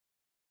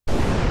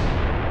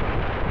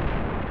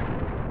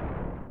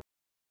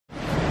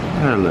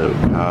Hello,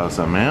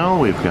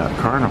 Cozumel. We've got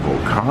Carnival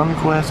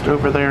Conquest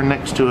over there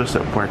next to us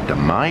at Playa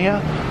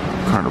Mia.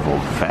 Carnival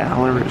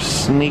Valor is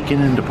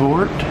sneaking into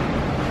port.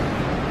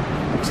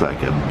 Looks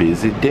like a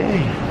busy day.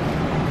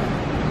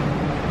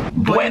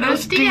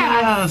 Buenos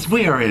dias!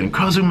 We are in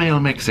Cozumel,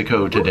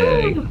 Mexico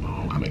today.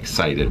 Oh, I'm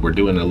excited. We're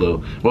doing a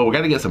little, well, we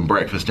got to get some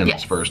breakfast in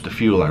us first to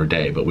fuel our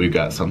day, but we've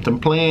got something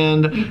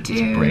planned. We do.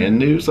 It's brand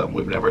new, something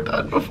we've never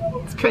done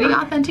before. It's pretty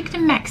authentic to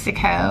Mexico.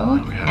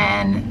 Oh,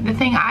 yeah. And the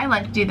thing I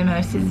like to do the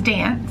most is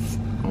dance.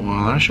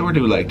 Well, I sure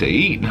do like to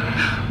eat.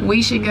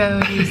 We should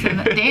go do some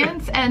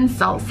dance and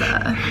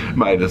salsa.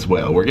 Might as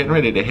well. We're getting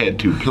ready to head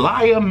to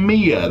Playa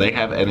Mia. They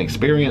have an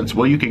experience,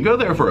 well, you can go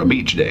there for a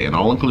beach day, an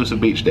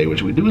all-inclusive beach day,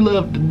 which we do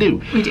love to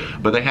do. We do.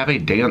 But they have a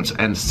dance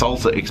and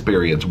salsa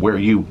experience where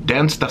you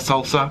dance the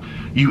salsa,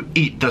 you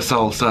eat the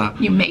salsa.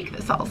 You make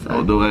the salsa.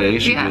 Oh, they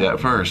should do that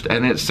first.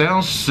 And it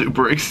sounds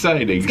super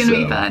exciting. It's gonna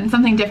be fun.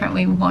 Something different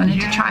we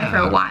wanted to try for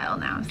a while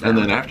now. So. And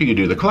then after you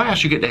do the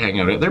class, you get to hang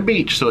out at their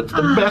beach. So it's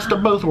the best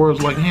of both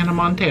worlds, like Hannah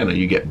Montana.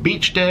 You get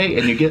beach day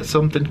and you get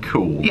something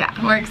cool. Yeah,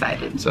 we're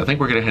excited. So I think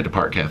we're gonna head to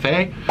Park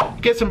Cafe,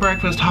 get some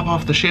breakfast, hop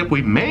off the ship.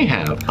 We may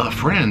have a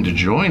friend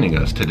joining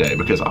us today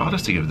because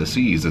Odyssey of the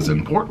Seas is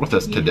in port with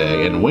us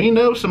today, and we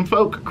know some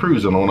folk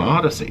cruising on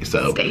Odyssey.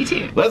 So stay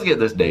tuned. Let's get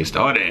this day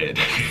started.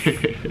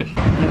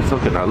 It's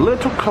looking a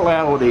little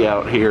cloudy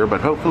out here,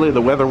 but hopefully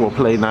the weather will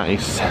play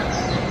nice.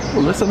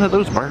 Well, listen to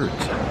those birds.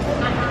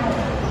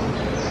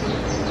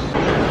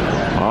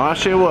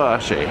 Washy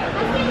washy. We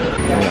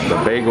got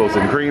the bagels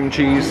and cream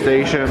cheese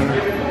station.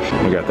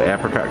 We got the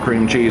apricot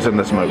cream cheese and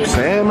the smoked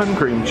salmon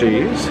cream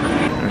cheese.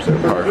 There's their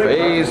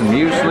parfaits and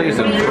mueslis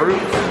and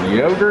fruits and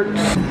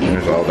yogurts.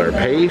 There's all their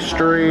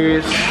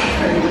pastries.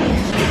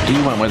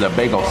 You went with a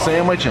bagel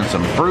sandwich and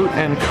some fruit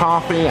and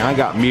coffee. I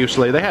got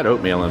muesli. They had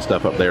oatmeal and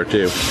stuff up there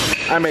too.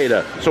 I made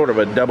a sort of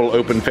a double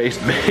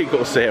open-faced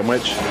bagel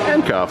sandwich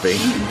and coffee.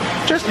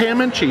 Just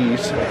ham and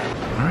cheese.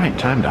 All right,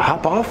 time to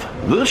hop off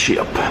the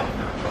ship.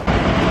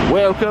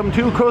 Welcome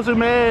to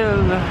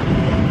Cozumel.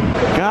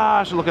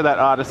 Gosh, look at that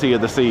Odyssey of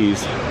the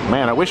Seas.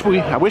 Man, I wish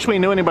we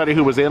knew anybody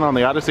who was in on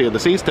the Odyssey of the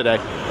Seas today.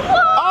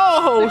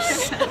 Oh,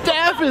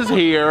 Stef is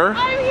here.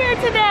 I'm here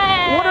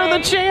today. What are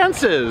the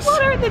chances?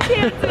 What are the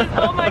chances?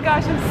 Oh my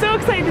gosh, I'm so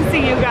excited to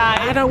see you guys.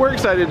 I know, we're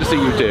excited to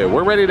see you too.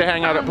 We're ready to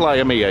hang out at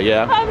Playa Mia,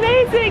 yeah?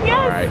 Amazing, yes.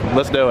 All right,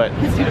 let's do it.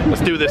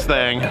 Let's do this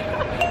thing.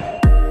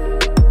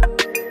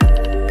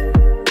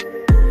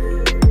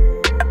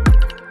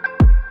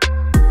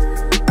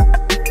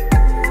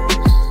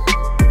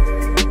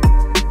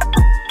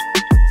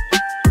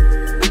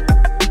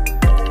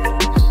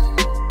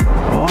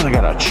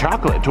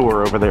 Chocolate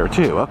tour over there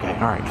too. Okay,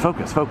 all right,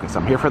 focus, focus.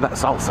 I'm here for that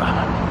salsa.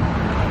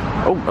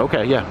 Oh,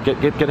 okay, yeah,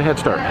 get a head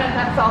start.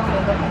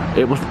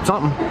 It was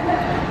something.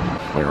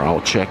 We're all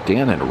checked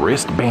in and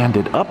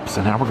wristbanded up,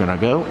 so now we're gonna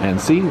go and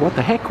see what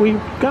the heck we're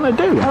gonna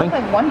do. I think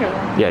like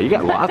Wonderland. Yeah, you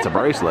got lots of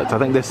bracelets. I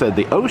think they said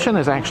the ocean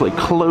is actually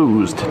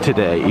closed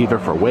today, either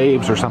for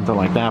waves or something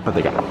like that, but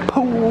they got a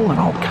pool and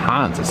all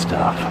kinds of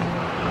stuff.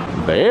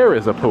 There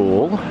is a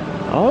pool.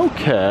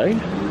 Okay.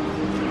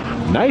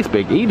 Nice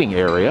big eating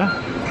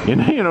area. You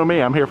know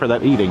me, I'm here for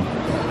that eating.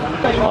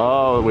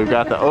 Oh, we've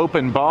got the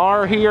open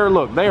bar here.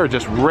 Look, they are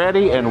just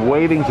ready and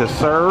waiting to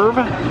serve.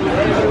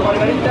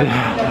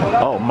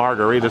 Oh,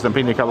 margaritas and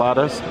pina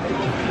coladas.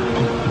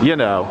 You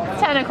know.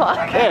 10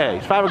 o'clock. Hey,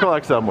 it's 5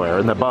 o'clock somewhere,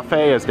 and the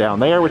buffet is down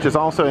there, which is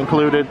also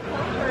included.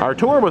 Our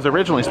tour was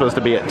originally supposed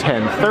to be at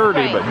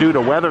 10:30, but due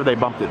to weather, they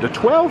bumped it to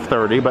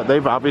 12:30, but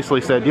they've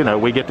obviously said, you know,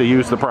 we get to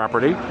use the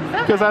property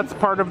because that's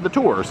part of the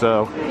tour,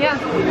 so. Yeah.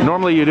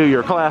 Normally you do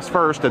your class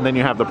first and then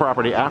you have the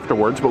property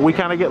afterwards, but we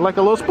kind of get like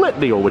a little split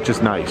deal, which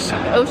is nice.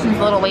 Ocean's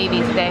a little wavy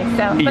today,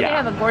 so. But they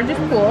have a gorgeous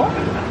pool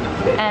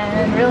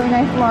and really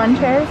nice lawn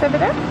chairs over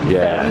there.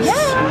 Yes. So,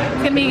 yeah,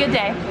 it's gonna be a good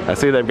day. I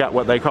see they've got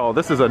what they call,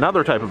 this is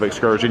another type of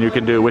excursion you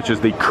can do, which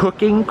is the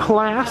cooking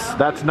class.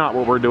 That's not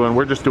what we're doing,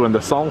 we're just doing the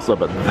salsa,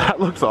 but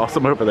that looks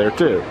awesome over there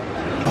too.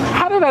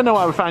 How did I know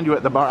I would find you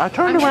at the bar? I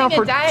turned around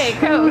for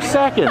 2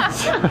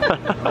 seconds.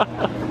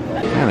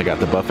 And they got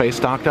the buffet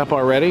stocked up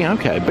already.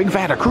 Okay, big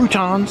vat of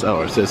croutons.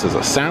 Oh, this is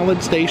a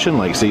salad station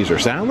like Caesar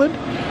salad.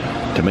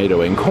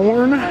 Tomato and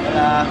corn.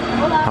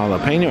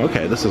 Jalapeno.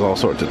 Okay, this is all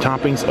sorts of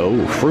toppings.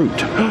 Oh, fruit.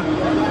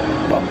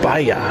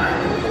 Papaya.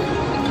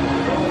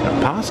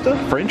 Pasta,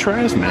 french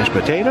fries, mashed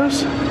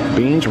potatoes,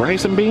 beans,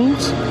 rice and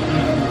beans,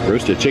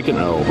 roasted chicken.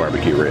 Oh,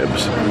 barbecue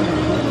ribs.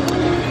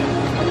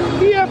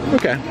 Yep,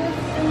 okay.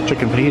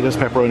 Chicken fajitas,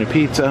 pepperoni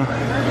pizza.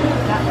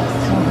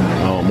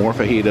 Oh, more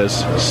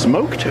fajitas.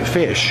 Smoked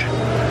fish.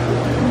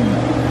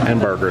 And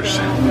burgers.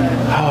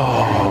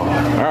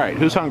 Oh, all right,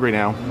 who's hungry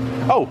now?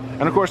 Oh,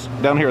 and of course,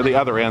 down here at the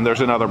other end,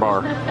 there's another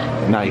bar.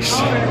 Nice.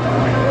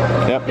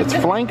 Yep, it's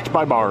flanked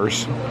by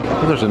bars.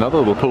 Well, there's another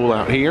little pool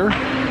out here.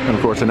 And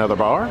of course, another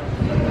bar.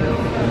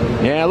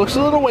 Yeah, it looks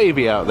a little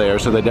wavy out there,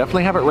 so they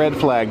definitely have it red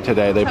flagged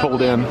today. They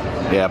pulled in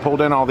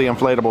all the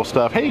inflatable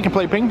stuff. Hey, you can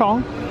play ping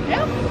pong.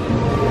 Yeah.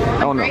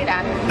 I'm great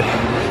at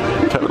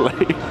it.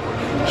 Totally.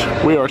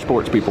 We are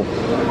sports people.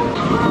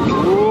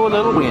 Ooh, a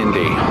little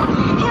windy.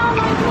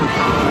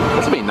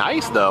 This would be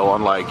nice though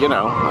on like, you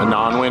know, a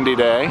non-windy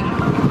day.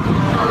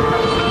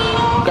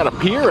 Got a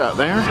pier out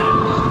there.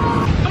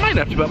 I might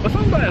have to put my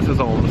sunglasses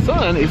on. The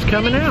sun is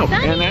coming out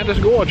and that is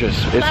gorgeous.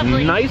 It's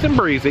Lovely. Nice and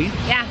breezy.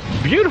 Yeah.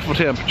 Beautiful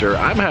temperature.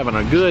 I'm having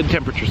a good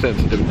temperature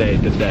sensitive day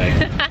today.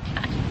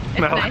 It's I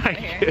nice like out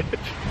here. it.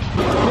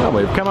 Well,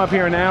 we've come up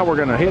here now. We're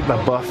gonna hit the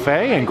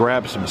buffet and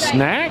grab some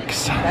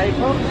snacks.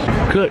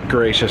 Good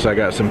gracious, I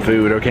got some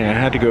food. Okay, I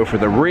had to go for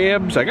the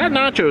ribs. I got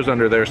nachos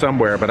under there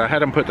somewhere, but I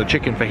had them put the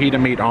chicken fajita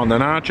meat on the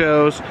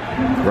nachos.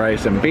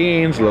 Rice and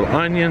beans, little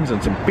onions,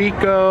 and some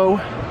pico.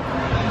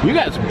 You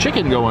got some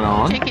chicken going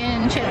on.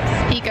 Chicken,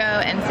 chips, pico,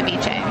 and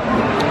ceviche.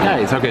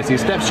 Nice. Okay, see,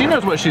 Steph, she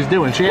knows what she's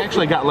doing. She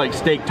actually got like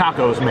steak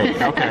tacos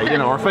made. Okay, you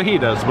know, or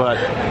fajitas, but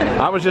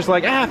I was just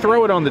like,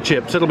 throw it on the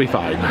chips. It'll be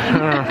fine.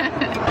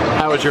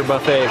 How was your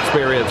buffet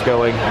experience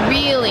going?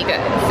 Really good.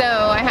 So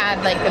I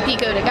had like the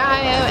pico de gallo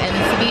and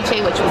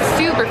ceviche, which was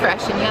super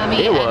fresh and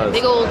yummy. It was. And a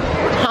big old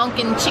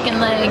honkin' chicken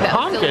leg that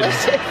was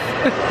delicious.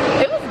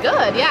 It was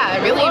good,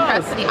 yeah. Really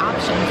impressed with the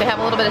options. They have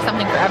a little bit of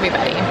something for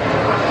everybody.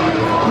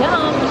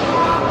 Yum.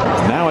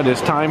 Now it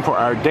is time for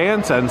our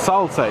dance and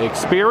salsa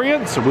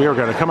experience. We are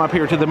going to come up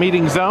here to the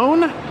meeting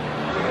zone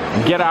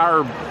and get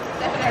our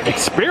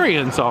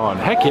experience on.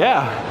 Heck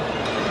yeah.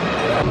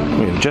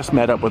 We've just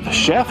met up with the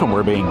chef and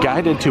we're being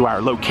guided to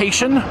our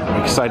location.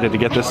 I'm excited to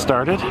get this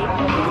started.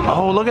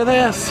 Oh, look at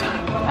this.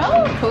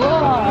 Oh, cool.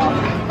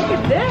 Look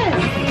at this.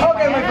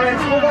 Okay, my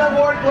friends, we're gonna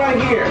work right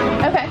here.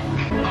 Okay.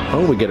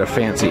 Oh, we get a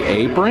fancy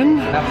apron.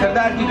 After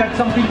that, you got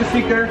something to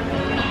sticker.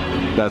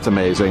 That's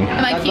amazing.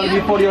 Am I That's gonna be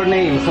cute? for your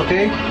names,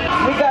 okay?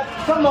 We got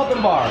some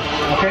open bar,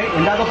 okay?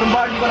 In that open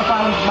bar, you're gonna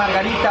find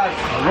margaritas,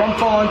 rum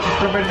punch,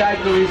 strawberry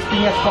daiquiris,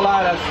 piñas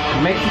coladas,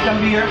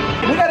 Mexican beer.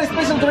 We got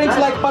special drinks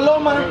like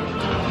Paloma,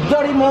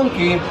 Dirty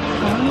Monkey,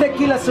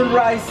 Tequila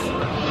Sunrise,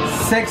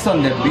 Sex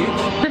on the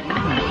Beach,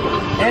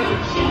 and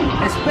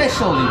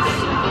especially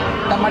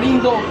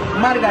Tamarindo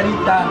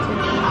Margarita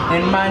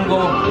and Mango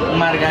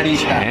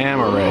Margarita.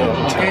 Tamarind.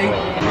 Okay?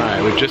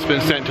 Alright, we've just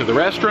been sent to the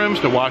restrooms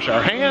to wash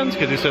our hands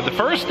because he said the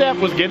first step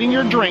was getting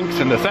your drinks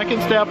and the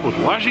second step was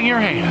washing your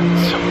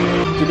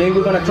hands. Today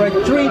we're gonna try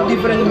 3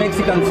 different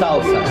Mexican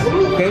salsas,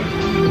 okay?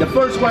 The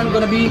first one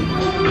gonna be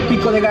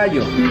pico de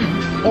gallo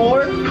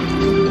or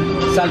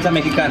salsa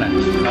mexicana,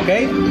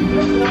 okay?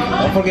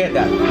 Don't forget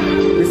that.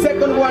 The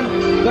second one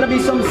gonna be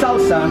some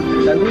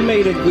salsa that we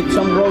made it with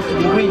some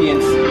roasted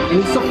ingredients, and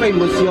it's so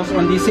famous just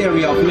on this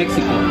area of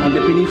Mexico, on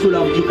the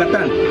peninsula of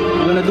Yucatan.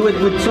 We're gonna do it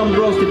with some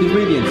roasted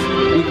ingredients.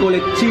 We call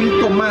it chile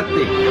tomate.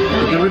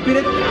 You can repeat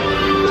it?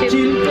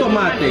 Chile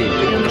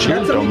tomate. Chile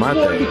That's a tomate.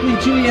 mixture between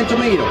chili and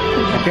tomato,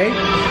 okay?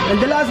 And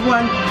the last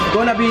one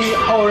gonna be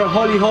our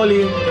holy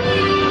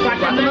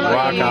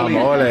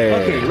Guacamole.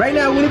 Okay, right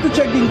now we need to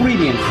check the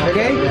ingredients,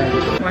 okay?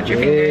 Watch your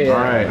fingers.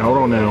 Alright, hold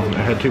on now.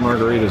 I had 2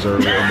 margaritas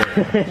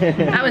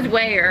earlier. That was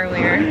way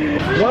earlier.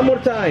 One more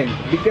time,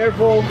 be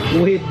careful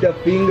with the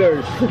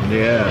fingers.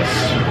 Yes.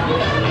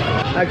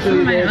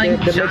 Actually, Mine are like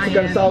the Mexican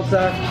giant.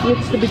 salsa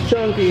needs to be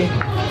chunky.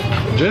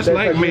 Just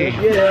like me.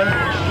 Yeah.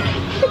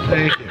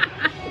 Thank you.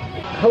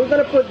 How are we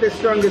gonna put the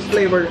strongest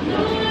flavor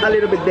a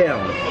little bit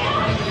down?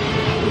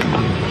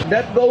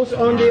 That goes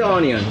on the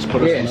onions.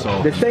 Put us some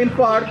salt. The same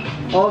part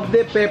of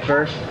the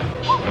pepper.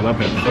 I love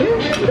pepper.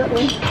 Yeah, that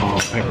one. Oh,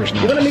 pepper's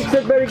You're gonna nice. mix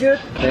it very good.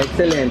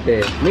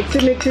 Excelente. Mix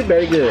it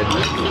very good.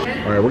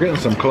 Alright, we're getting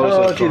some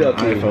close-ups on the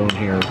iPhone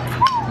here.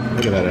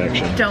 Look at that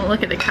action. Don't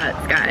look at the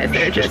cuts, guys.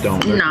 They're just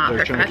don't. They're not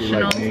chunky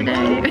professional like me.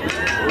 today.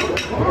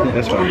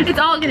 That's fine. It's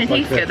all gonna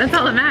taste good. That's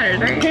all that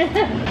matters, right?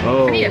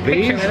 Oh, I need a picture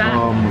these of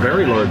that.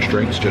 very large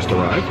drinks just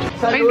arrived.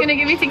 Oh, he's gonna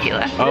give me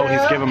tequila. Oh,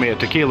 he's giving me a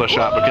tequila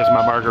shot because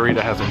my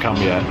margarita hasn't come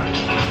yet.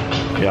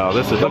 Yeah,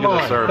 this is, look at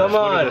this service.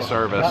 Look at this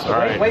service. All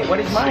right. Wait, what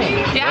is mine?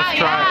 Yeah, Let's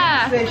try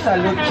yeah. Say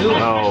salud too.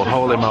 Oh,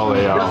 holy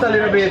moly, Just a y'all.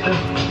 little bit.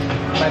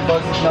 My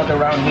boss is not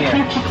around here.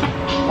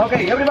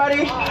 Okay, everybody,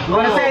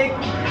 we're gonna say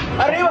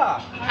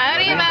arriba.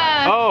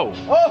 Arriba. Oh,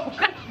 Oh,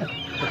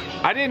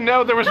 I didn't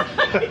know there was.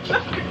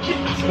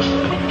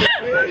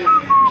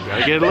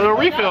 Gotta get a little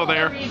refill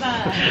there.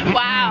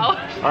 Wow.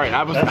 All right,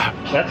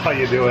 That's how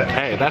you do it.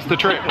 Hey, that's the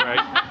trick, right?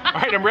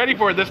 All right, I'm ready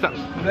for it this time.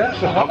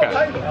 okay.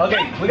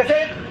 Okay, we can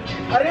say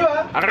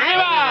arriba,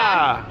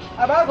 Arriba,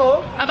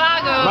 abajo,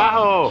 Abago.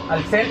 abajo,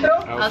 al centro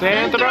al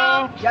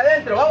centro, y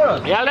adentro.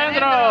 Vámonos. y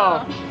adentro.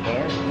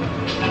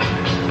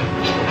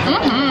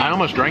 I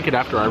almost drank it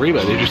after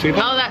Arriba. Did you see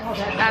that? Oh,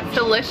 that's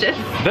delicious.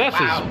 This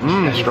Wow.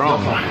 is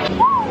strong.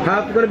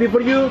 Half gonna be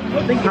for you,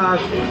 half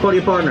for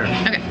your partner.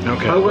 Okay.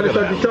 Okay. How we're look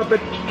gonna at start to chop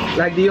it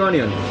like the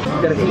onion.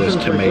 Gotta see this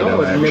some tomato snow,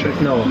 but action. never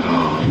snow.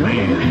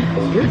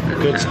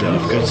 Man, good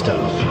stuff. Good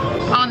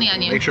stuff. On the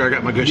onion. Make sure I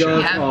got my good Just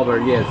shot. Yeah. over,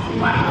 yes.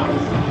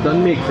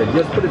 Don't mix it,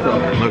 just put it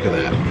on. Look at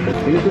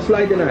that. You need to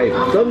slide the knife.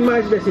 Don't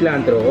mash the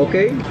cilantro,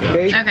 okay?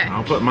 Okay. Okay.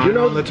 I'll put mine You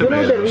know, on the you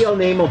know tomatoes. the real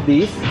name of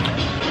this?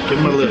 Give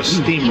them a little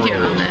steamroll.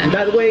 Get on that.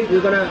 That way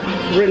we're gonna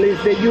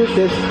release the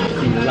juices.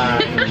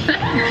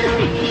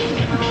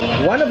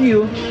 One of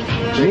you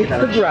needs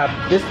to grab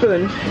the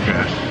spoon,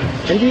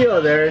 and the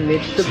other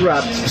needs to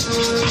grab.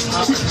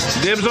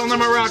 Dibs on the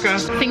maraca.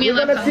 Sing me a We're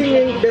love gonna song.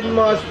 sing the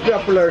most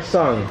popular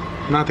song.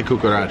 Not the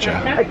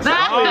cucaracha.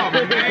 Oh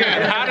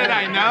man, how did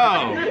I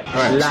know?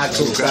 La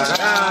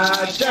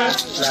cucaracha,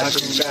 la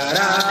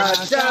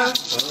cucaracha,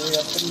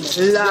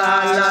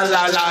 la la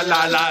la la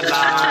la la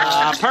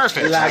la.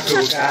 Perfect. La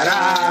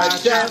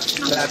cucaracha,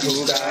 la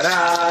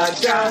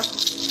cucaracha.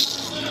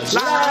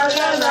 La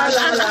la la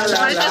la la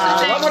la la.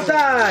 One more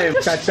time.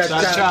 Cha cha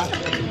cha.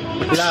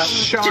 La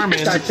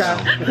Charmin. cha cha.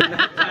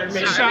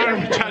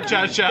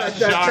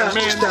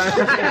 Charmin.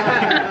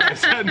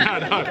 No,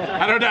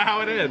 I don't know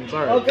how it ends.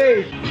 Sorry.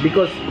 Okay,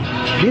 because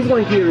this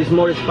one here is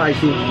more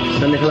spicy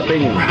than the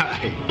jalapeno.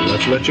 Right.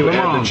 Let's let you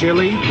add the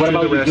chili What to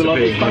about the you? You love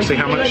recipe. it Let's see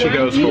how much she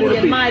goes for.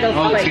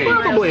 Okay.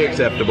 Probably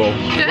acceptable.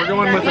 We're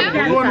going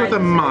with a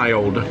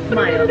mild.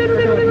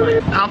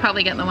 I'll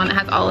probably get the one that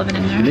has olive in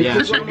there.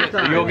 Yes, you'll get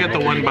the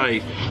one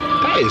bite.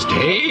 That is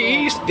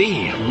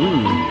tasty.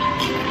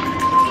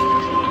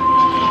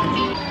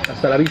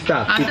 Hasta la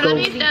vista. Hasta la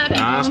vista,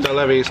 people. Hasta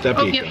la vista,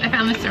 Oh, people. yep, I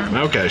found this one.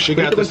 Okay, she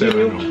got the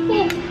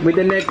serrano. With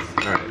the next.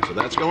 All right, so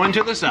that's going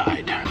to the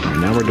side.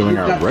 And now we're doing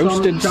our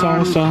roasted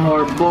salsa.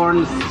 Or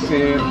born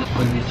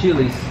when the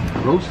chili is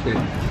roasted,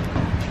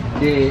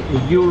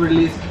 you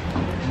release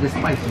the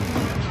spices.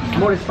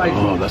 More spicy.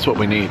 Oh, that's what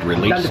we need.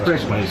 Release Than the the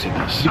fresh one.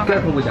 spiciness. Be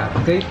careful with that,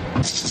 okay?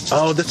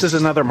 Oh, this is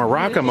another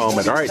maraca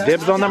moment. All right,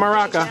 dibs on the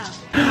maraca.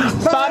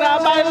 Para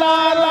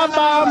bailar la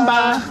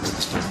bamba.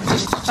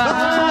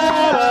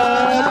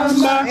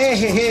 Hey,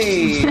 hey,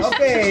 hey.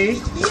 Okay.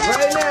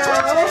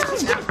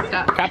 Right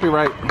now,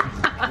 Copyright.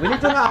 we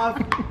need to have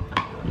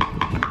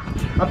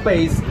a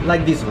paste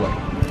like this one.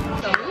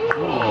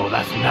 Oh,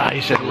 that's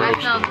nice and That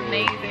roasted. smells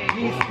amazing.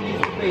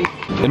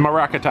 In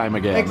maraca time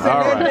again. All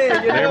Excellent.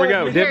 right, there we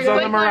go. Dibs on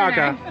the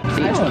maraca.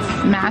 So you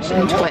just smash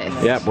and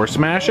twist. Yep, we're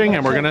smashing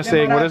and we're gonna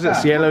sing. What is it?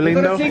 Cielo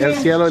lindo. El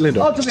cielo All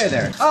lindo.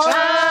 together.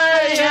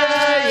 Ay,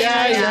 ay,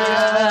 ay,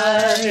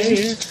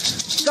 ay.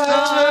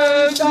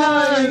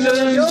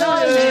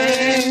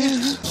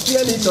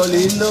 Cielito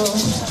lindo,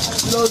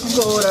 los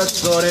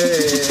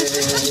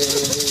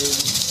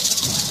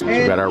corazones.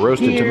 We got our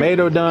roasted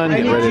tomato done.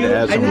 Get ready to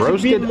add some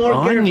roasted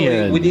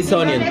onion. With this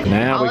onion.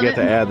 Now we get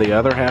to add the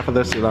other half of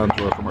the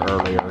cilantro from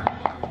earlier.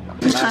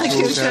 La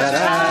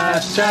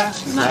cucaracha,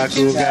 la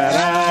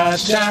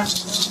cucaracha.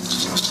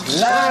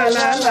 La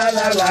la la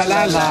la la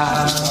la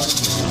la.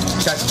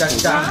 Cha cha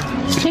cha.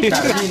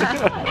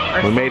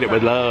 We made it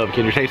with love.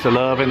 Can you taste the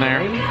love in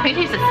there? You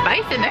taste the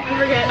spice in there.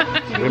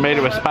 We made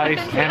it with spice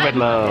and with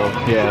love.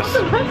 Yes.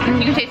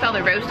 You can taste all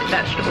the roasted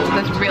vegetables.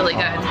 That's really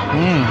good.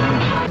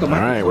 All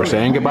right, we're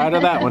saying goodbye to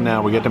that one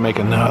now. We get to make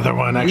another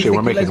one. Actually,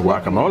 we're making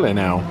guacamole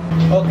now.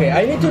 Okay,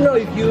 I need to know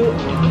if you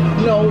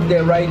know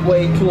the right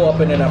way to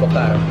open an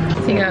avocado.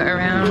 So you go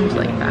around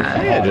like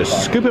that. Yeah,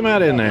 just scoop him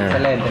out in there.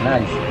 Excelente,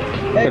 nice.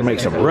 We're gonna make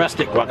some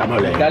rustic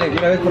guacamole. Dale, de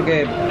una vez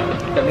porque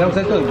terminamos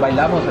esto y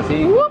bailamos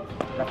así.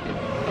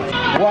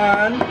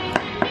 1,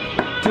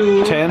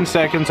 2. 10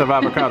 seconds of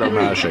avocado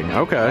mashing.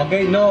 Okay.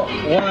 Okay, no.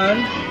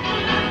 1,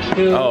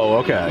 2. Oh,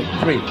 okay.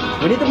 3.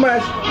 We need to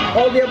mash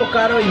all the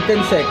avocado in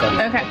 10 seconds.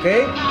 Okay.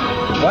 Okay?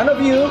 One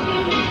of you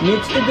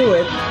needs to do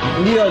it,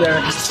 and the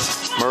other.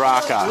 We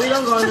Maraca.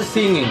 don't go on the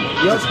singing.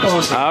 Just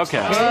counting.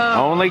 Okay.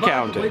 Only But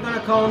counting. we're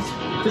gonna count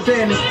to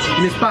 10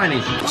 in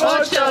Spanish.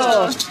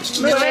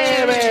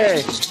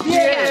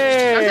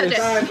 8,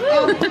 9,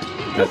 10.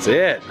 That's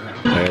it.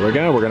 There we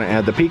go. We're gonna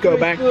add the pico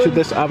back to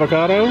this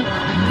avocado.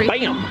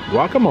 Bam!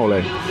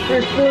 Guacamole.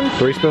 3 spoons.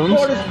 3 spoons.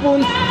 4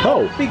 spoons.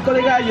 Oh. Pico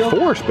de gallo.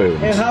 4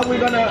 spoons. And how we're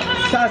gonna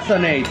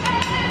sazonate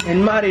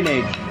and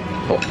marinate.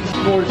 4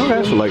 spoons.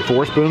 Okay, so like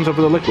 4 spoons of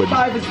the liquid.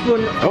 5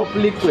 spoons of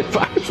liquid.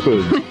 5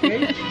 spoons.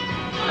 Okay?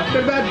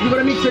 After that, you're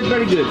gonna mix it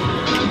very good.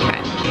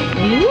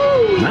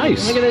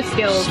 Nice. Look at those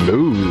skills.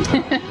 Smooth.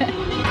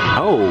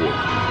 Oh,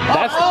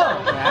 that's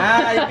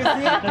Ah, you can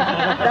see it?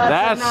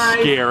 that's a nice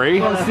scary.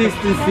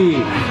 consistency.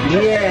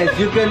 Yes,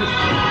 you can I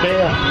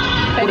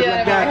put do it that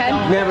like over our that.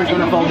 head. Never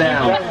gonna fall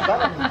down.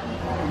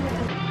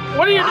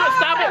 What are you doing?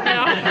 Stop it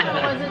now.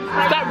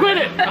 Stop with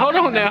it. Hold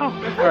on now.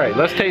 All right,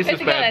 let's taste It's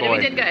this bad good. boy.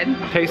 We did good.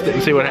 Taste it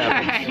and see what All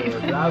happens.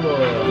 right. Bravo.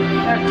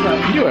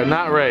 You are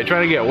not ready.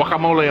 Trying to get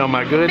guacamole on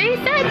my good They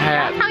said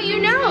hat. that's how you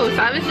know. So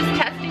I was just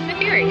testing the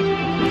theory.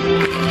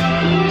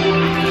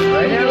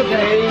 Right now,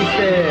 taste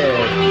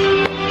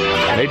it.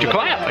 Made you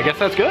clap. I guess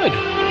that's good.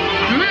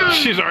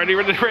 She's already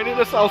ready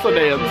to salsa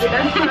dance. All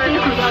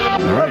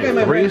right, Okay,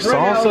 my 3 friends,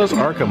 right now- salsas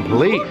are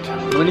complete.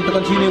 We need to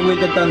continue with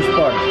the dance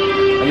part.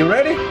 Are you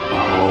ready?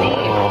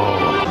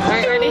 Oh. All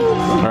right, ready?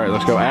 All right,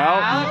 let's go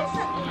out.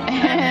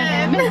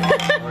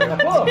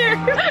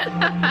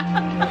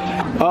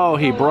 Oh,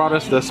 he brought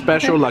us the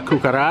special La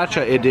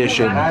Cucaracha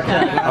edition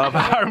of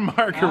our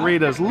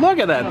margaritas. Look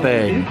at that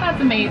thing.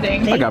 That's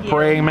amazing. Like a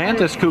praying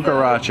mantis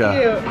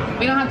cucaracha.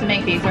 We don't have to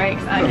make these, right?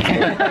 'Cause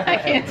I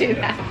can't do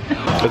that.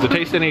 Does it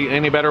taste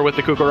any better with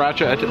the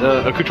cucaracha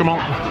accoutrement?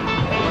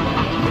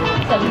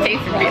 It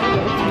tastes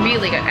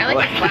really good. I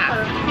like the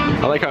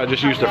glass. I like how I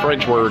just used a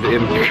French word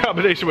in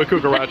combination with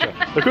cucaracha.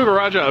 The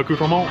cucaracha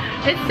accoutrement.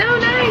 It's so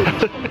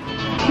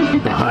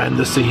nice. Behind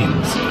the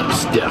scenes,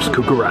 Stef's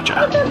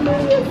cucaracha.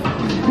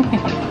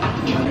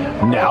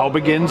 Now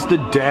begins the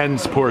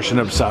dance portion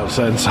of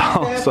salsa and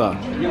salsa.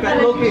 You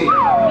can look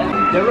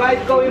it. The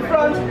right go in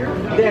front,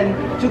 then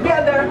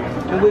together,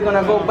 and we're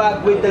gonna go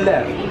back with the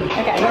left.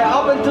 Okay. We're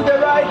up and to the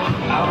right,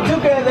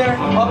 together,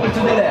 up and to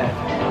the left.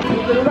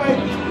 To the right,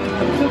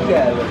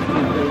 together, to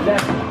the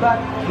left, back.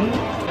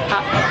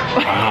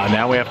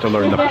 Now we have to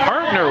learn the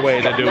partner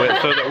way to do it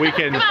so that we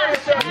can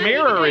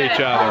mirror each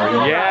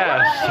other.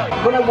 Yes.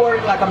 It's gonna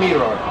work like a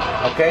mirror,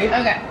 okay?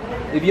 Okay.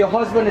 If your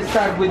husband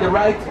starts with the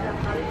right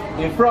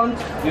in front,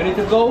 you need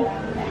to go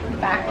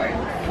Backwards.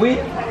 with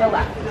The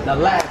left. the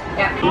left.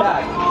 Yeah.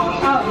 Back.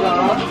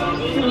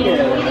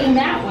 Together.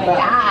 That way.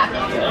 Back.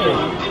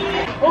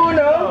 Yeah.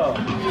 Uno,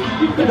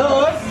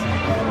 dos,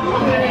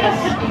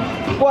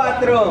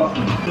 cuatro.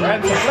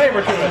 Add some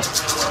flavor to it.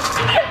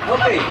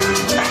 Okay.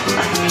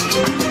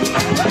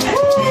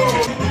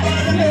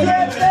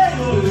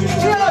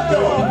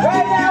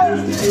 Right now.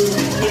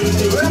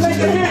 We're gonna make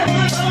it here.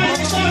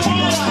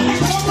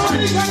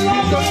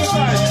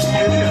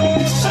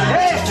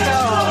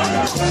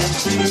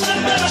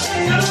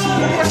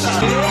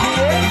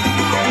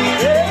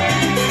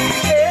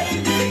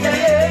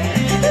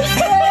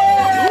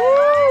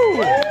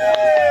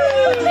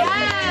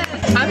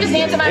 I'm just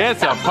dancing my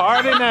It's a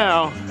party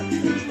now.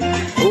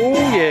 Oh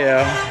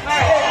yeah.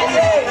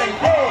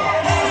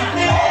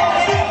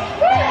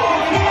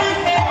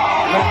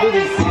 Let's do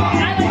this.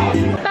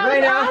 That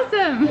Right was now.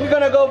 awesome. We're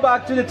gonna go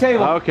back to the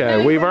table.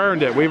 Okay, we've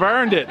earned it. We've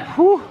earned it.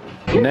 Whew.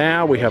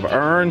 Now we have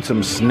earned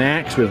some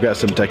snacks. We've got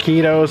some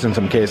taquitos and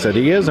some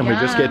quesadillas, and we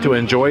just get to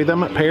enjoy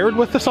them paired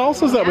with the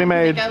salsas that we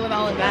made. Go with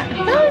all of that.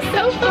 That was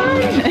so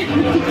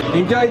fun.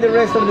 Enjoy the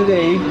rest of the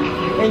day.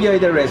 Enjoy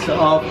the rest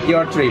of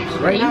your trips.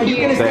 Right now, you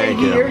can stay Thank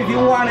you. here if you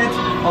want it.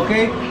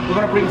 Okay? We're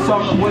gonna bring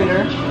some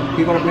waiter.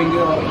 We're gonna bring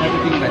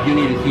everything that you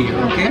need here.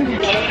 Okay?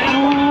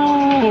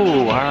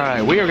 Ooh, all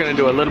right. We are going to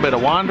do a little bit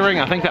of wandering.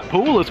 I think that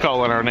pool is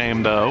calling our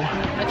name, though.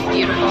 That's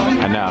beautiful.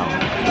 I know.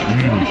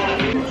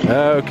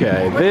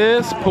 Okay,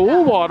 this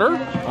pool water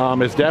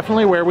is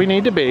definitely where we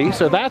need to be,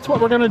 so that's what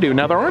we're going to do.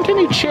 Now, there aren't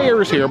any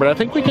chairs here, but I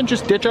think we can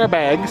just ditch our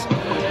bags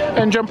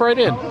and jump right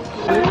in.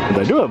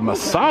 They do have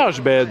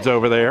massage beds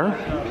over there.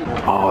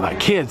 Oh, that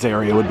kids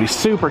area would be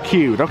super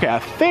cute. Okay, I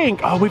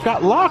think, oh, we've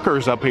got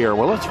lockers up here.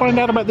 Well, let's find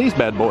out about these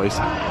bad boys.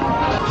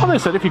 Well, they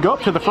said if you go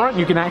up to the front,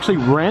 you can actually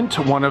rent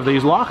one of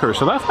these lockers,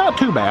 so that's not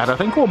too bad. I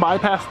think we'll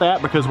bypass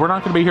that because we're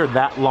not going to be here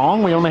that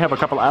long. We only have a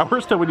couple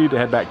hours till we need to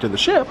head back to the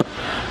ship,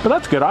 but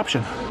that's a good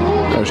option.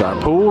 There's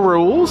our pool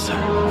rules,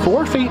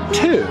 4 feet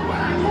 2.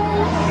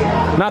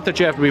 Not that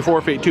you have to be 4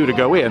 feet 2 to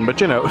go in,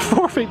 but you know,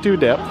 4 feet 2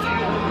 depth.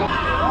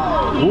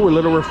 Ooh, a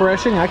little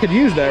refreshing. I could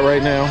use that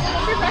right now.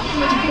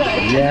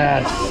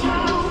 Yes.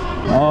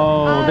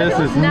 Oh, this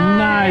is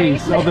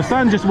nice. Oh, the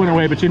sun just went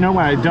away, but you know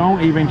what? I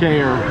don't even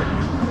care.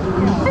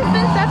 It's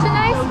been such a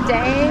nice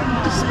day.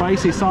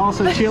 Spicy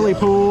salsa chili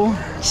pool.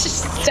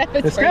 Steph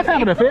Is Steph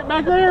having a fit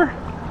back there?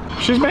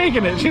 She's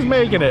making it. She's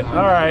making it. All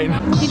right.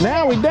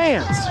 Now we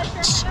dance.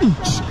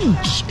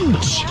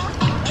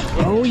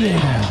 Oh,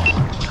 yeah.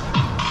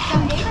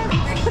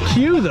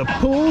 Cue the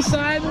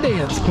poolside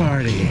dance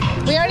party.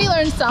 We already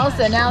learned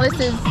salsa. Now this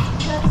is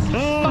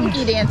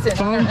funky dancing.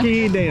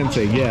 Funky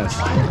dancing, yes.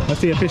 That's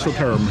the official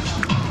term.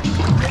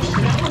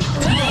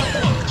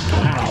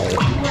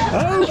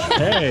 Wow.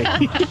 Okay.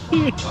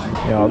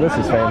 Yo, this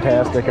is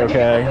fantastic,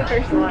 okay?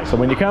 So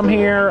when you come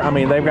here, I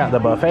mean, they've got the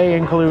buffet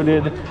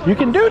included. You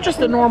can do just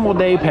a normal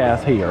day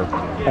pass here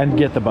and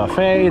get the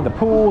buffet, the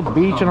pool, the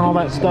beach, and all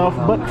that stuff,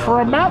 but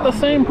for about the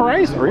same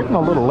price, or even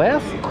a little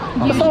less,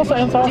 the salsa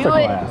and salsa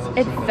class.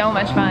 It's so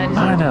much fun.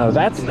 I know,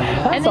 that's And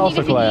then salsa you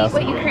get to class. eat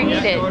what you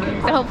created.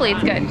 So hopefully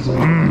it's good.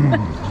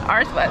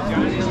 Ours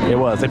was. It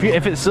was. If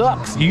it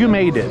sucks, you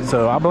made it,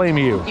 so I blame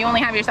you. You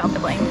only have yourself to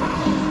blame.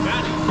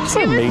 So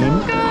It was mean.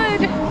 so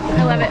good.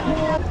 I love it.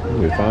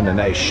 We found a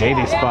nice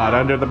shady spot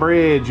under the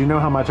bridge. You know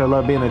how much I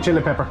love being a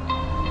chili pepper.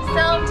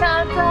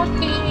 Sometimes I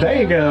feel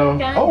There you go.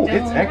 Oh,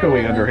 it's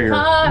echoey under here.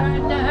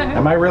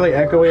 Am I really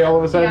echoey all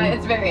of a sudden? Yeah,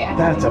 it's very echoey.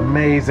 That's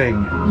amazing.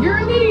 You're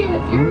an idiot.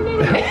 You're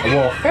an idiot.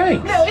 Well,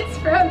 thanks. No, it's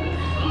from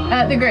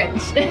The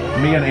Grinch.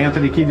 Me and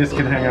Anthony Kiedis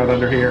can hang out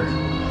under here.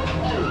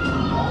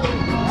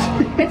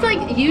 It's like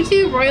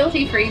YouTube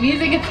royalty-free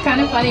music. It's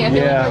kind of funny. I feel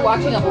Yeah. like you're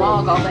watching a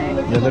vlog all day.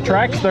 Yeah, the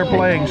tracks they're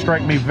playing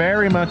strike me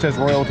very much as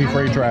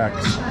royalty-free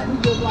tracks.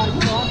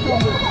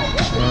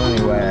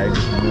 Anyway,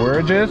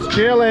 we're just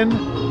chilling.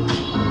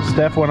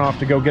 Steph went off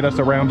to go get us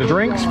a round of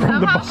drinks from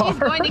the Somehow bar. she's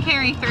going to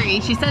carry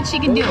 3. She said she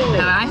can do it, though.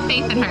 I have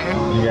faith in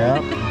her. Yeah.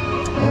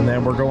 And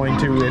then we're going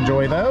to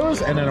enjoy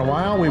those, and in a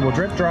while we will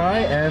drip dry,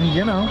 and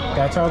you know,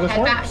 that's how this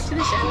Head back works. to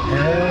the ship.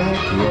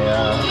 Heck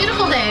yeah.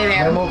 Beautiful day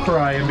there. Then we'll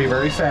cry and be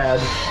very sad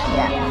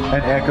Yeah.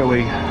 and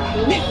echoey.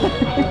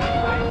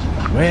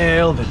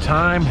 Well, the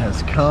time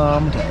has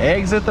come to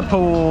exit the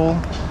pool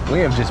we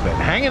have just been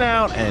hanging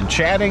out and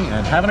chatting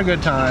and having a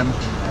good time.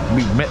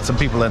 We met some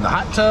people in the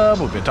hot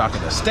tub. We've been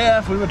talking to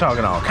Stef. We've been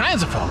talking to all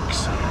kinds of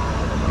folks.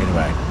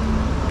 Anyway,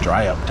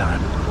 dry up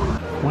time.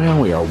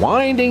 Well, we are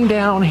winding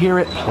down here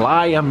at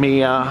Playa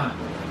Mia.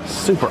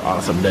 Super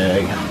awesome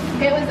day.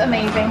 It was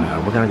amazing.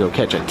 We're gonna go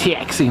catch a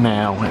taxi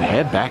now and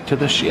head back to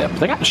the ship.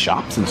 They got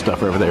shops and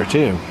stuff over there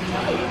too.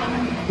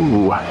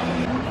 Ooh.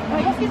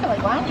 I guess these are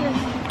like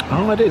lounges.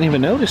 Oh, I didn't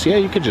even notice. Yeah,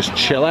 you could just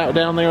chill out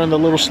down there in the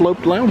little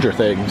sloped lounger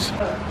things.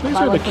 These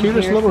are the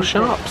cutest little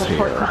shops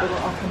here.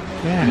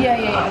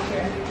 Yeah.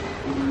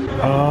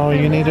 Oh,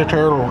 you need a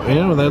turtle.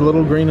 Yeah, that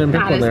little green and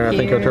pink one there, I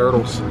think are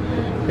turtles.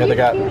 Yeah, they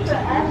got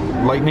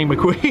Lightning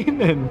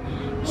McQueen and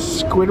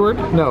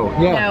Squidward? No,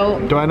 yeah. No.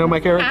 Do I know my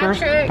characters?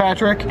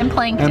 Patrick. And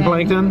Plankton. And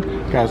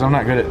Plankton. Guys, I'm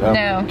not good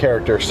at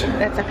characters.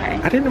 That's okay.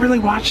 I didn't really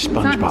watch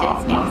SpongeBob. It's not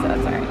Disney, so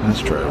that's alright. That's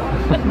true.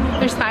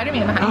 There's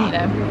Spider-Man behind you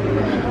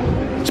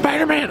though.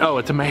 Spider-Man! Oh,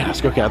 it's a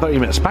mask. Okay, I thought you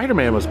meant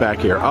Spider-Man was back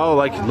here. Oh,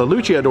 like the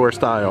Luchador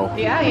style.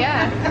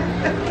 Yeah.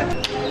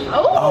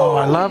 Oh,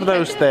 I love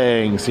those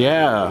things.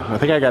 Yeah, I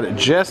think I got it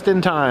just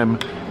in time.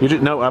 You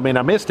didn't know, I mean,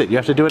 I missed it. You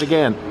have to do it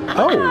again.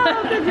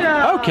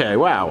 Oh, okay,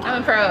 wow.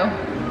 I'm a pro.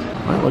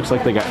 Well, it looks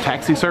like they got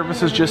taxi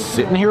services just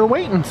sitting here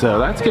waiting, so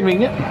that's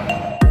convenient.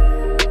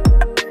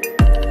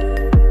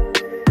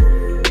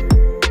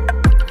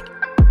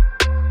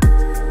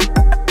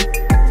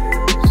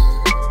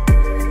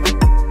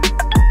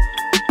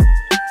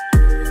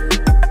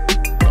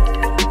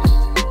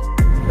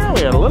 Now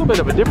we had a little bit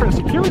of a different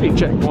security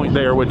checkpoint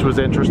there, which was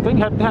interesting.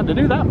 Hadn't had to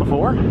do that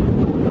before.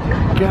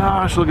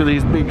 Gosh, look at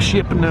these big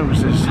ship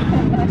noses.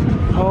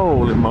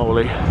 Holy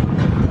moly.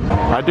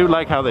 I do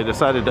like how they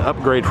decided to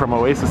upgrade from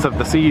Oasis of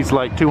the Seas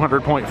like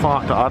 200 point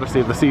font to Odyssey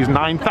of the Seas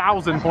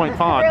 9,000 point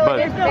font. But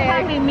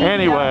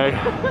anyway,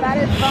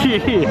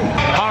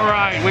 all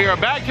right, we are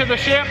back to the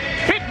ship.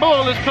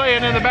 Pitbull is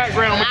playing in the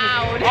background,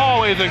 which is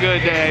always a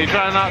good day.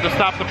 Trying not to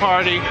stop the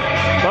party.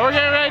 But we're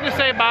getting ready to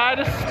say bye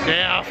to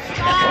Stef.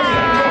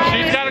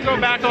 She's got to go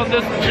back on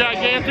this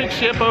gigantic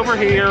ship over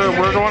here.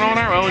 We're going on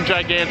our own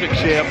gigantic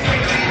ship.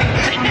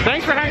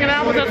 Thanks for hanging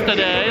out with us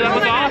today. That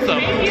was awesome.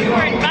 Thank you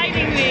for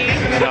inviting me.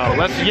 No,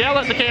 let's yell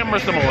at the camera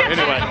some more.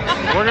 Anyway,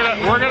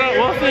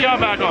 we'll see y'all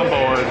back on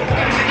board.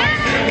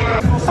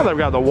 Oh, they've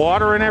got the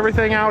water and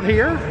everything out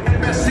here.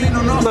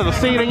 Little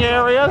seating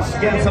areas.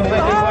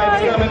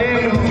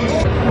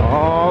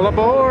 All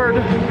aboard.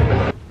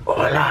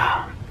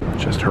 Hola.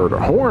 Just heard a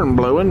horn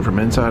blowing from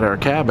inside our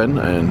cabin,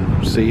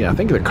 and see, I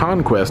think the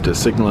Conquest is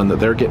signaling that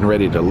they're getting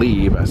ready to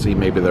leave. I see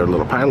maybe their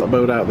little pilot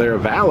boat out there.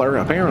 Valor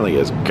apparently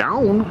is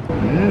gone.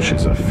 Yeah,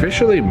 she's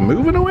officially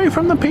moving away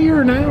from the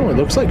pier now. It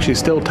looks like she's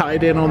still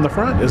tied in on the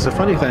front is the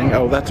funny thing.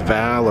 Oh, that's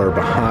Valor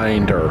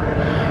behind her.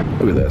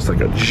 Look at this, like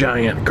a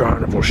giant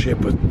carnival ship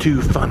with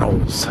two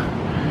funnels.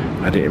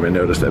 I didn't even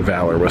notice that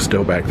Valor was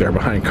still back there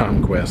behind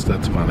Conquest.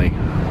 That's funny.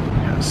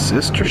 Got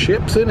sister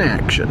ships in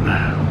action.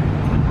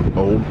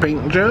 Old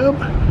paint job,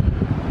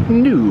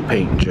 new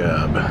paint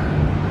job.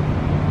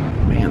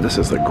 Man, this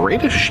is the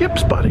greatest ship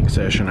spotting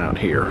session out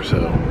here.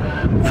 So,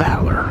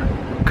 Valor,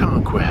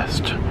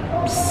 Conquest,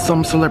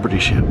 some celebrity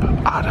ship,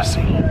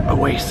 Odyssey,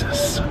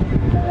 Oasis.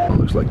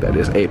 Looks like that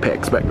is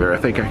Apex back there. I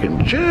think I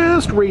can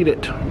just read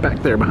it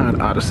back there behind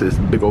Odyssey's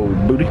big old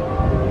booty.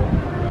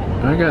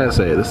 I gotta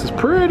say, this is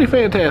pretty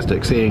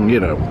fantastic seeing, you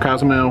know,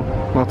 Cozumel,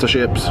 lots of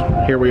ships.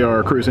 Here we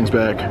are, cruising's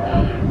back.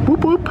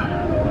 Whoop whoop.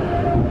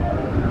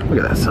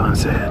 Look at that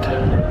sunset.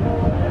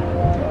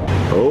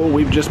 Oh,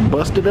 we've just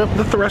busted up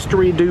the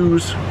thrustery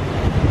dues.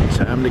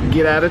 Time to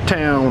get out of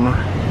town.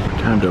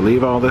 Time to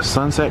leave all this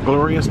sunset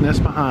gloriousness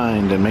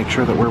behind and make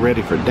sure that we're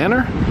ready for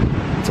dinner.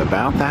 It's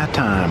about that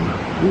time.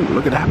 Ooh,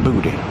 look at that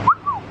booty.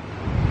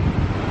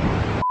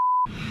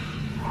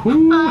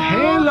 Ooh,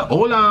 hello,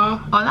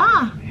 hola.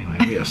 Hola. Anyway,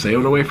 we have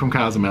sailed away from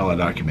Cozumel. I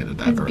documented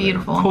that earlier.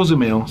 Beautiful.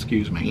 Cozumel,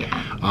 excuse me.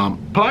 Yeah.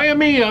 Playa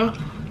Mia.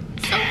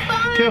 So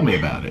fun. Tell me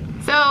about it.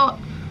 So,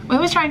 we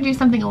was trying to do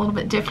something a little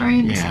bit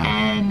different,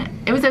 and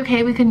it was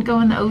okay. We couldn't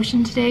go in the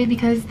ocean today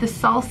because the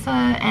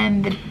salsa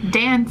and the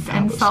dance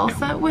and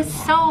salsa was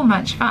so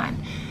much fun.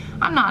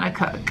 I'm not a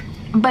cook,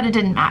 but it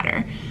didn't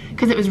matter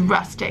because it was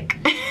rustic.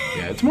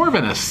 Yeah, it's more of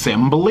an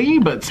assembly,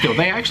 but still,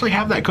 they actually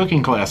have that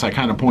cooking class I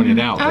kind of pointed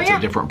out. That's yeah. a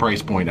different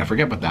price point. I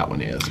forget what that one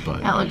is,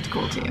 but that looked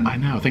cool too. I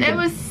know. I think it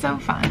was so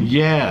fun.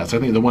 Yes, I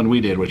think the one we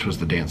did, which was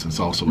the dance and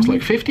salsa, was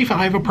like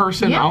 $55 a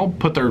person. Yeah. I'll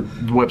put their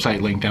website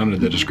link down in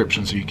the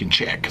description so you can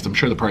check, because I'm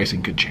sure the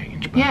pricing could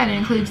change. But. Yeah, it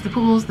includes the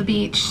pools, the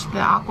beach, the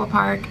aqua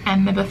park,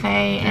 and the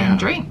buffet and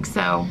drinks.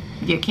 So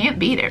you can't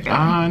beat it. Really.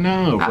 I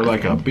know. For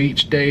like a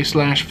beach day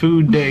 /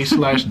 food day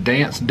 /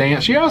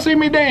 dance. Y'all see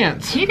me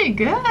dance. You did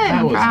good.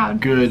 That was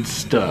proud. Good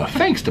stuff.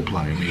 Thanks to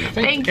Playa Mia.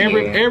 Thank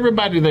you.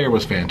 Everybody there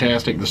was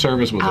fantastic. The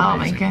service was amazing. Oh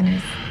my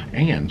goodness.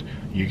 And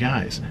you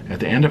guys, at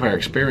the end of our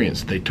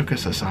experience, they took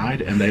us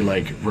aside and they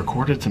like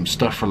recorded some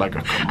stuff for like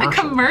a commercial. A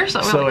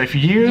commercial. So if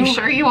you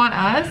sure you want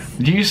us?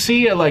 Do you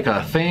see like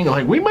a thing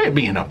like we might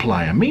be in a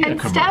Playa Mia and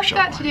commercial?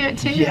 Steph got to do it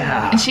too.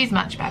 Yeah. And she's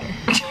much better.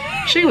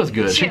 She was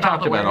good. She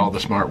talked about all the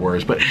smart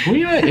words. But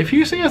if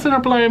you see us in a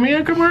Playa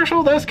Mia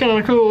commercial, that's kind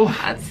of cool.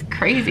 That's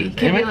crazy.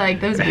 Could be like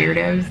those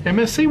weirdos.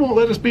 MSC won't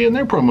let us be in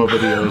their promo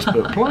videos,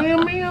 but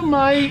Playa Mia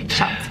might.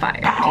 Shots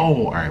fired.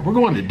 Oh, all right. We're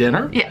going to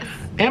dinner. Yes.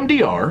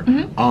 MDR.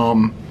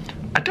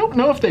 I don't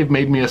know if they've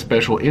made me a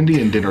special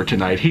Indian dinner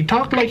tonight. He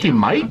talked like he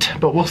might,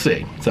 but we'll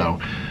see. So,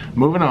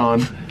 moving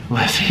on.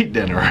 Let's eat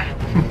dinner.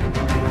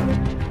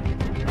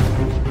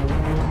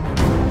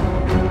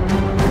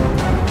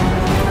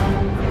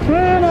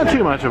 Well, not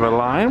too much of a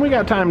line. We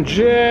got time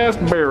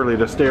just barely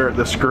to stare at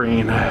the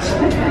screen.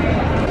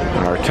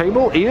 Our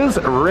table is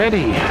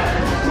ready.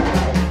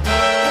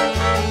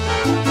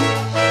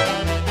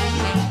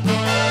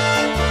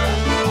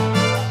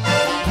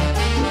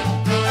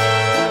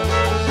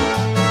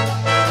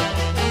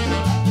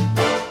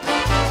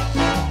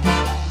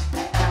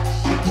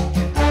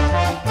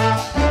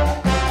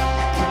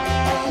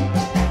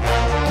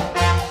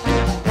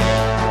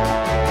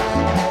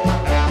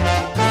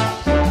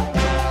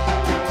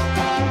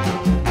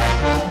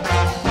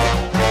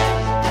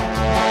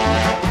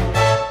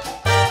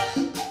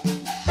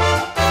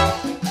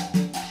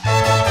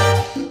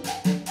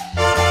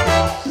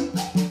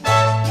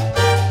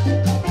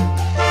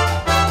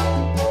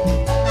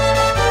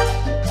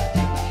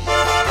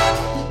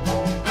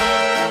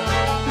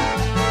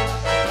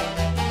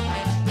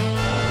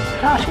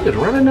 Gosh, he is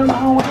running down the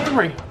hall with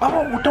Henry.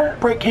 Oh, don't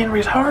break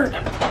Henry's heart.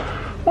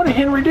 What did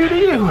Henry do to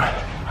you?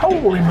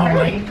 Holy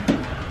moly.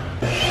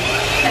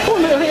 Poor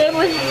little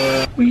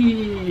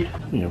Henry.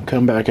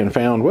 Come back and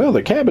found, well,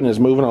 the cabin is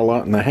moving a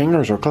lot and the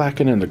hangers are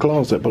clacking in the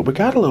closet, but we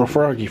got a little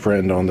froggy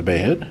friend on the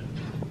bed.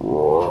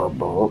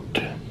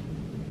 Robert.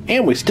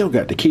 And we still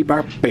got to keep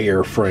our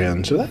bear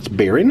friend, so that's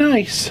very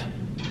nice.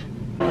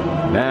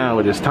 Now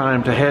it is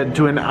time to head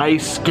to an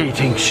ice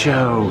skating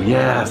show.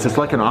 Yes, it's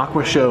like an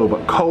aqua show,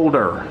 but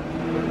colder.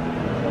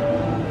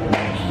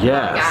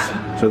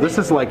 Yes. So this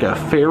is like a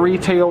fairy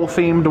tale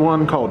themed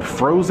one called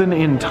Frozen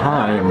in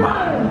Time.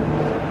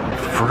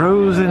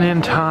 Frozen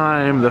in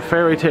Time, the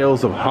fairy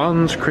tales of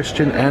Hans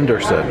Christian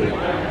Andersen.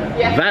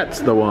 That's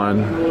the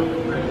one.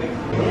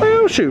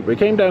 Well, shoot, we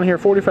came down here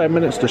 45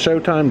 minutes to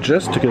showtime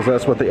just because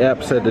that's what the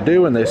app said to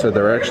do, and they said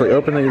they're actually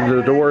opening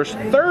the doors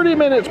 30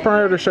 minutes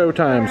prior to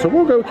showtime, so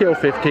we'll go kill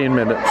 15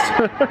 minutes.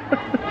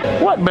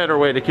 What better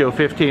way to kill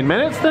 15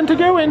 minutes than to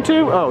go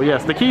into, oh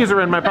yes, the keys are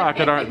in my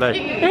pocket, aren't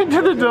they?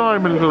 Into the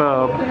Diamond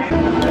Club.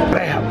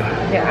 Bam.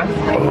 Yeah.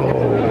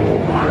 Oh.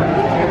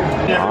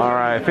 All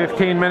right,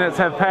 15 minutes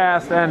have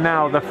passed, and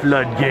now the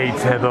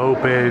floodgates have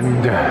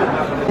opened.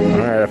 All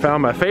right, I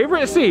found my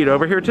favorite seat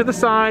over here to the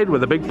side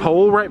with a big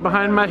pole right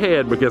behind my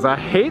head because I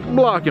hate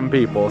blocking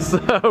people. So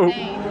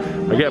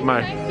I get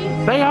my,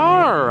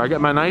 I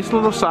got my nice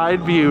little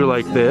side view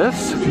like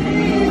this.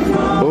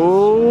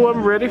 Oh,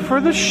 I'm ready for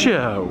the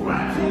show.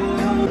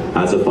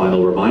 As a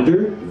final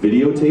reminder,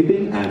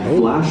 videotaping and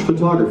flash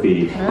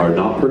photography are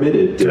not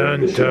permitted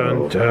during the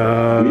show.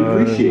 We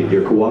appreciate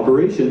your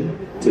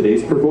cooperation.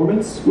 Today's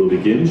performance will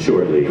begin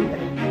shortly.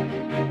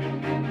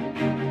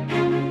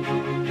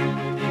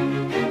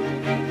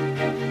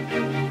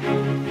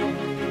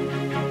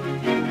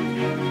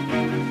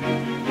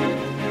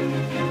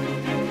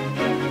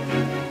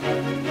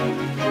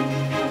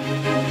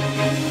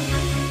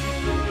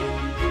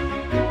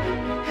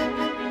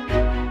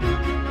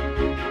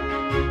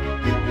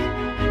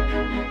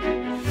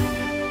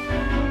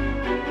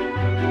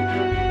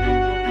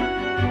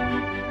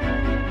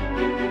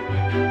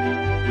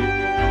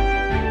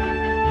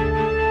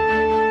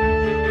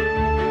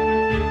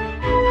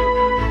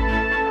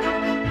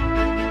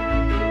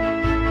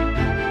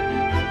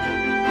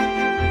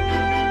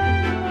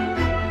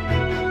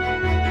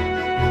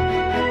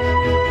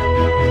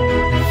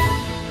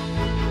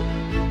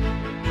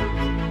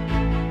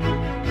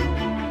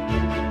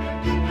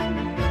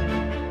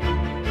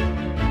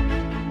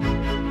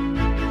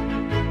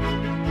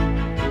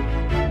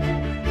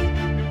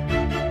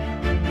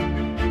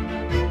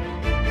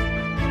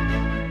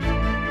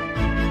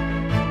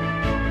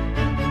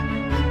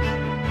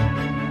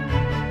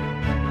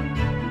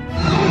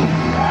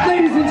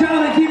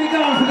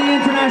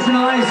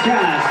 Ice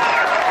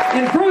Cast.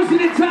 And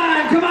Frozen in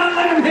Time, come on,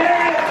 let them hear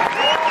it.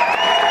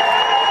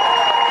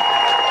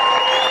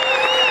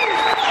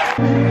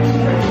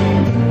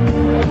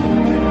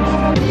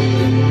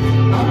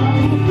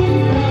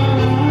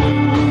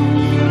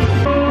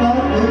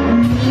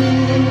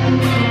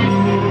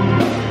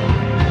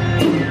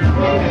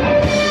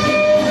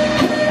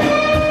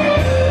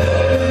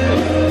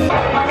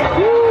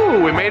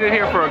 Woo, we made it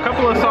here for a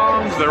couple of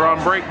songs. They're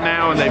on break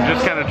now, and they've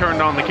just kind of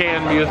turned on the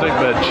canned music,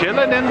 but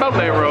chillin' in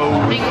Bolero.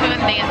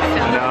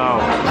 No,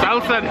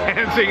 salsa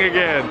dancing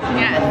again.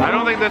 Yes. I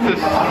don't think this is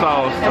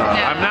salsa. No.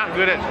 I'm not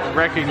good at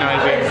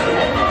recognizing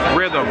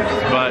rhythms,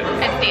 but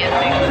It's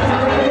dancing.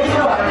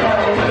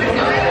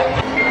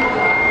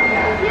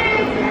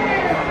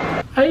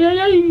 hey, hey,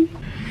 hey.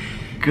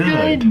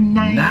 Good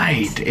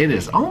night. It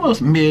is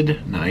almost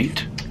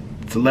midnight.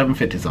 It's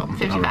 11:50 something.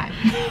 55.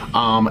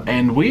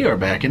 And we are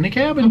back in the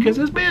cabin because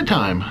it's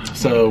bedtime.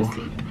 So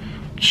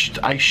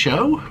ice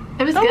show.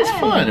 It was That good. was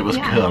fun. It was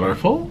Yeah.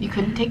 colorful. You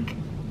couldn't take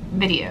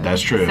video.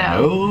 That's true. So,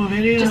 No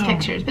video. Just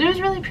pictures. But it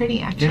was really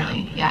pretty,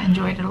 actually. Yeah,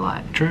 enjoyed it a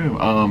lot. True.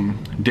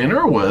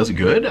 Dinner was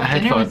good. I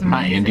had Dinner was fun. My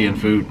amazing. Indian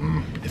food.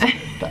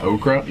 The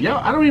okra. Yeah,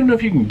 I don't even know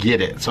if you can get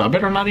it, so I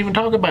better not even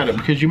talk about it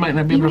because you might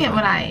not be You able can to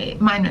get what I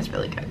ate. Mine was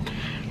really good.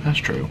 That's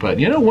true. But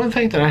you know, one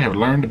thing that I have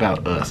learned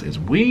about us is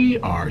we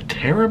are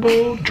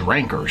terrible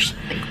drinkers.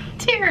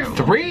 Terrible.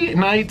 3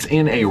 nights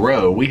in a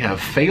row, we have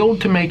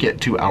failed to make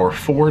it to our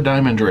 4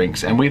 diamond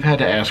drinks, and we've had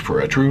to ask for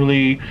a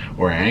Truly,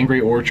 or an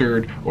Angry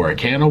Orchard, or a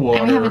can of water.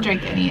 And we haven't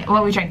drank any.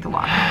 Well, we drank the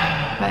water.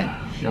 But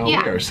Y'all,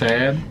 yeah. we are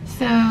sad.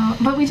 So,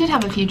 but we did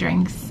have a few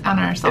drinks on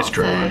our It's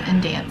true. salsa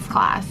and dance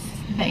class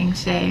thing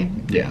today.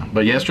 Yeah,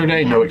 but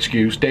yesterday, no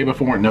excuse. Day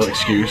before, no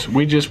excuse.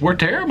 We're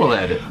terrible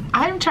at it.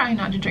 I'm trying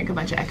not to drink a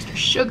bunch of extra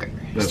sugar.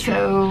 That's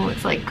so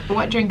it's like,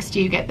 what drinks do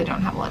you get that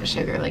don't have a lot of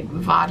sugar? Like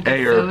vodka,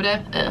 Air.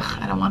 soda? Ugh,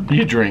 I don't want that.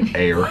 You drink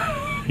air.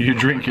 You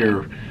drink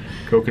your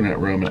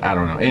coconut rum. I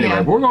don't know. Anyway,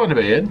 Yeah. we're going to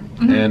bed,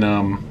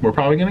 and we're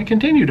probably going to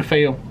continue to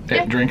fail at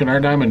Yeah. drinking our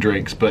diamond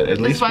drinks, but at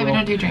That's least why we we'll-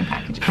 don't do drink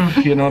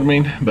packages. you know what I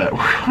mean? But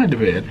we're going to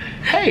bed.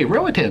 Hey,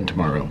 Roatan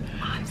tomorrow.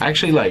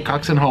 Actually, like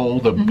Cox and Hole,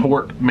 the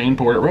main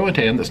port at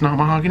Roatan, that's not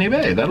Mahogany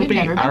Bay. That'll We've be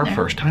never been our there.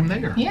 first time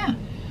there. Yeah.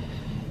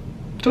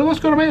 So let's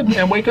go to bed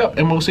and wake up,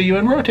 and we'll see you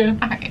in Roatan.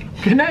 All right.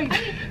 Good night.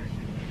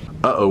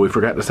 Uh-oh, we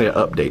forgot to say an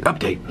update.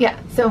 Update. Yeah,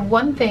 so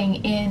one thing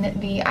in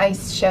the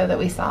ice show that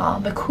we saw,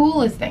 the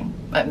coolest thing,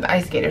 the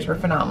ice skaters were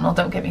phenomenal,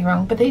 don't get me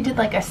wrong, but they did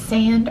like a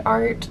sand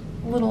art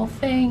little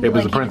thing. It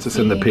was like the you Princess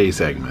could and the see Pea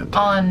segment.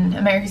 on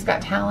America's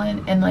Got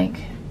Talent, and like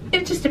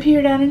it just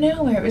appeared out of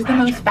nowhere. It was the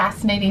most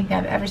fascinating thing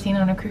I've ever seen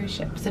on a cruise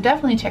ship. So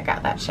definitely check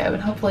out that show,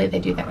 and hopefully they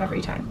do that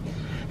every time.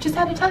 Just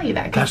had to tell you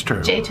that. 'cause That's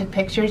true. Jay took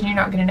pictures, and you're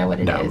not going to know what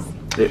it is.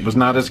 It was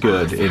not as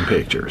good in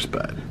pictures,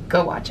 but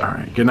Go watch it. all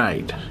right. Good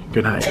night.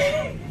 Good night.